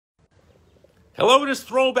Hello, it is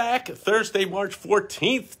Throwback, Thursday, March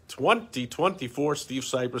 14th, 2024. Steve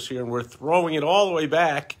Sipress here, and we're throwing it all the way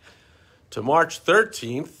back to March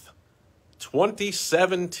 13th,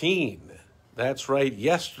 2017. That's right,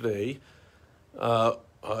 yesterday,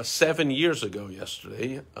 7 years ago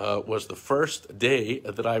yesterday, was the first day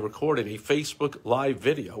that I recorded a Facebook Live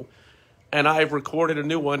video, and I've recorded a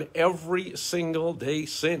new one every single day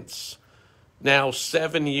since. Now,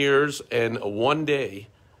 7 years and 1 day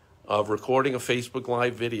of recording a Facebook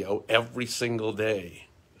Live video every single day.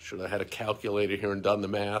 Should have had a calculator here and done the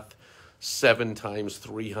math. 7 times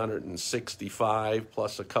 365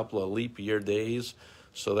 plus a couple of leap year days.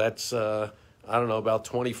 So that's, I don't know, about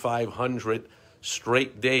 2,500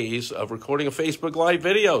 straight days of recording a Facebook Live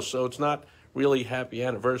video. So it's not really happy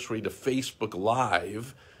anniversary to Facebook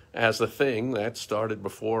Live as a thing. That started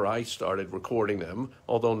before I started recording them,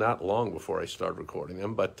 although not long before I started recording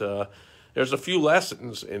them. But there's a few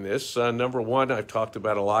lessons in this. Number one, I've talked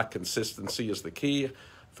about a lot. Consistency is the key.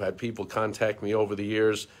 I've had people contact me over the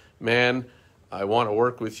years. Man, I want to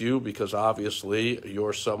work with you because obviously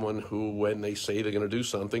you're someone who, when they say they're going to do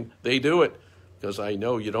something, they do it. Because I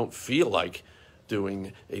know you don't feel like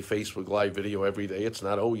doing a Facebook Live video every day. It's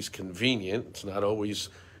not always convenient. It's not always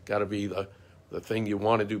got to be the thing you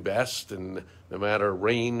want to do best, and no matter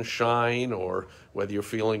rain, shine, or whether you're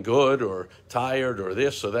feeling good or tired or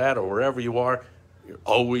this or that or wherever you are, you're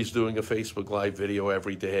always doing a Facebook Live video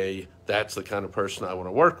every day. That's the kind of person I want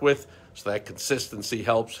to work with. So that consistency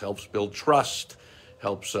helps build trust,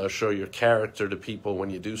 helps show your character to people when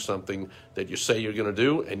you do something that you say you're going to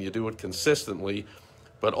do and you do it consistently.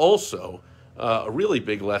 But also, a really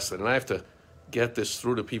big lesson, and I have to get this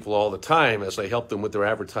through to people all the time as I help them with their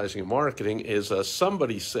advertising and marketing, is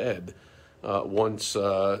somebody said once,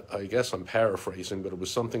 I guess I'm paraphrasing, but it was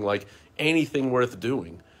something like, anything worth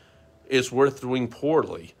doing is worth doing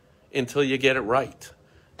poorly until you get it right.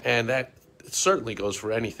 And that certainly goes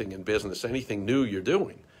for anything in business, anything new you're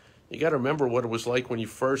doing. You got to remember what it was like when you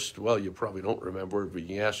first, well, you probably don't remember, but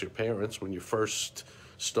you can ask your parents, when you first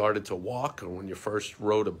started to walk or when you first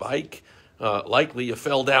rode a bike. Likely you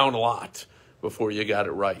fell down a lot before you got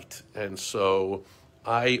it right. And so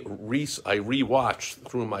I rewatched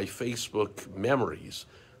through my Facebook memories.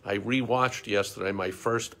 I rewatched yesterday my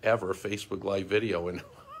first ever Facebook Live video, and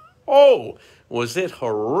oh, was it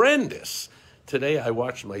horrendous. Today I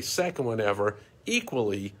watched my second one ever,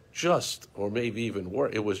 equally just, or maybe even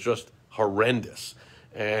worse. It was just horrendous.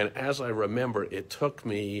 And as I remember, it took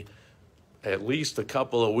me at least a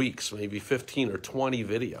couple of weeks, maybe 15 or 20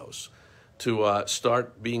 videos, to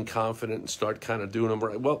start being confident and start kind of doing them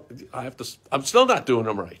right. Well, I'm still not doing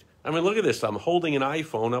them right. I mean, look at this. I'm holding an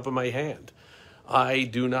iPhone up in my hand. I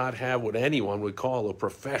do not have what anyone would call a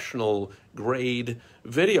professional grade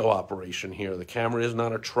video operation here. The camera isn't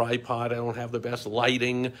on a tripod. I don't have the best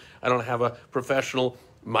lighting. I don't have a professional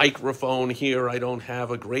microphone here. I don't have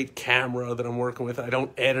a great camera that I'm working with. I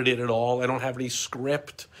don't edit it at all. I don't have any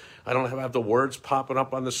script. I don't have the words popping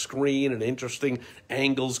up on the screen and interesting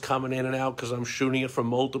angles coming in and out because I'm shooting it from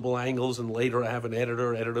multiple angles, and later I have an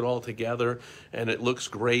editor edit it all together and it looks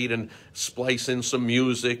great and splice in some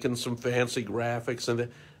music and some fancy graphics,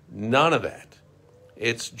 and none of that.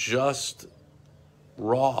 It's just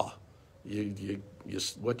raw.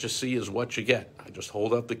 What you see is what you get. I just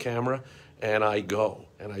hold up the camera and I go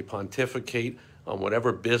and I pontificate on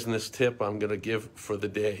whatever business tip I'm going to give for the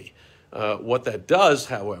day. What that does,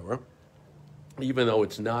 however, even though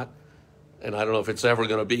it's not, and I don't know if it's ever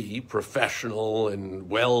going to be professional and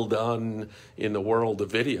well done in the world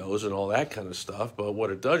of videos and all that kind of stuff, but what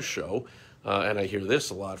it does show, and I hear this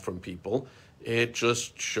a lot from people, it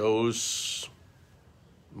just shows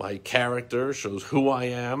my character, shows who I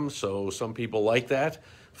am. So some people like that.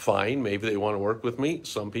 Fine, maybe they want to work with me.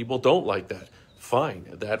 Some people don't like that. Fine,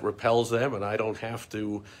 that repels them, and I don't have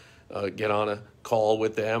to get on a call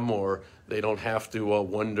with them, or they don't have to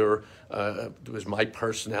wonder, is my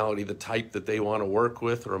personality the type that they want to work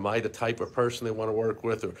with, or am I the type of person they want to work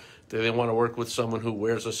with, or do they want to work with someone who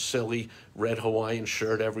wears a silly red Hawaiian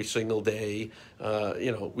shirt every single day?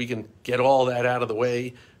 We can get all that out of the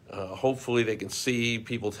way. Hopefully they can see,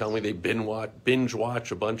 people tell me they binge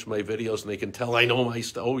watch a bunch of my videos, and they can tell I know my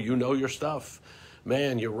stuff. Oh, you know your stuff.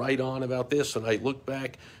 Man, you're right on about this. And I look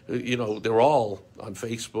back, they're all on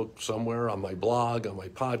Facebook somewhere, on my blog, on my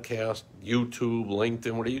podcast, YouTube,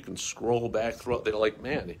 LinkedIn, where you can scroll back through. They're like,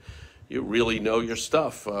 man, you really know your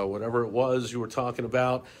stuff. Whatever it was you were talking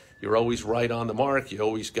about, you're always right on the mark. You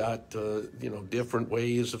always got, different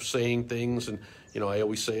ways of saying things. And, I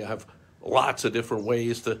always say I have lots of different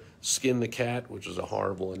ways to skin the cat, which is a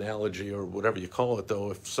horrible analogy or whatever you call it,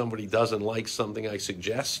 though. If somebody doesn't like something I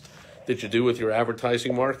suggest, that you do with your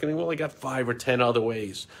advertising marketing? Well, I got 5 or 10 other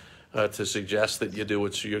ways to suggest that you do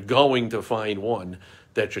it. So you're going to find one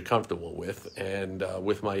that you're comfortable with. And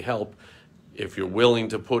with my help, if you're willing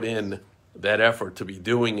to put in that effort to be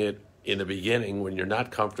doing it in the beginning when you're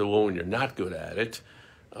not comfortable, when you're not good at it,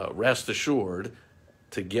 rest assured,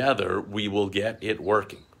 together we will get it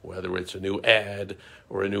working. Whether it's a new ad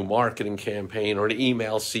or a new marketing campaign or an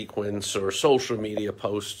email sequence or social media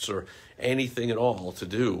posts or anything at all to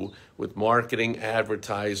do with marketing,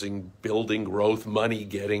 advertising, building growth,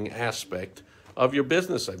 money-getting aspect of your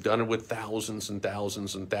business. I've done it with thousands and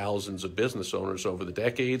thousands and thousands of business owners over the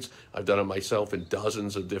decades. I've done it myself in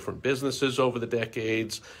dozens of different businesses over the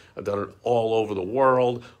decades. I've done it all over the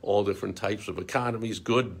world, all different types of economies,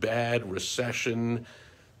 good, bad, recession,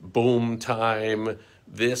 boom time,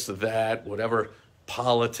 this, that, whatever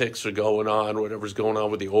politics are going on, whatever's going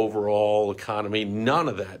on with the overall economy, none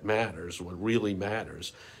of that matters. What really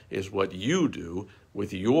matters is what you do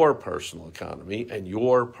with your personal economy and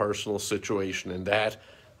your personal situation. And that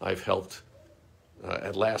I've helped,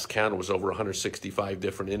 at last count, it was over 165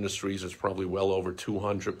 different industries. It's probably well over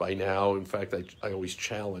 200 by now. In fact, I always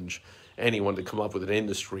challenge anyone to come up with an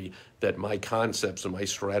industry that my concepts and my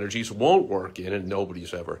strategies won't work in, and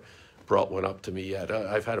nobody's ever brought one up to me yet.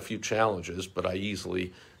 I've had a few challenges, but I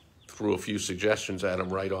easily threw a few suggestions at them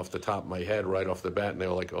right off the top of my head, right off the bat, and they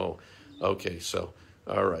were like, oh, okay, so,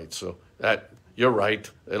 all right, so that, you're right,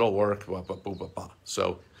 it'll work, blah, blah, blah, blah, blah.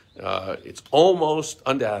 So it's almost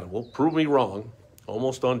undoubtable, prove me wrong,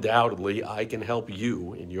 almost undoubtedly I can help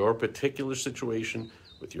you in your particular situation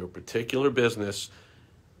with your particular business.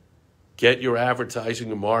 Get your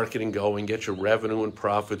advertising and marketing going, get your revenue and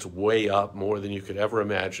profits way up, more than you could ever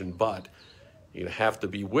imagine, but you have to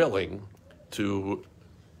be willing to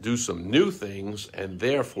do some new things and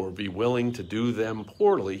therefore be willing to do them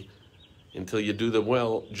poorly until you do them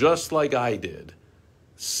well, just like I did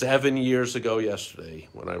 7 years ago yesterday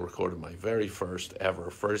when I recorded my very first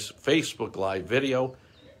Facebook Live video,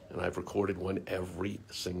 and I've recorded one every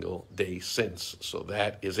single day since. So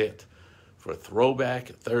that is it for Throwback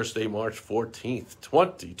Thursday, March 14th,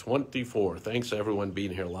 2024. Thanks, everyone,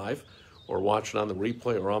 being here live or watching on the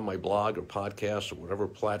replay or on my blog or podcast or whatever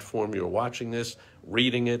platform you're watching this,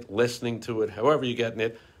 reading it, listening to it, however you're getting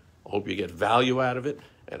it. I hope you get value out of it,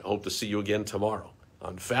 and hope to see you again tomorrow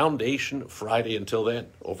on Foundation Friday. Until then,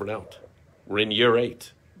 over and out. We're in year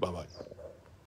 8. Bye-bye.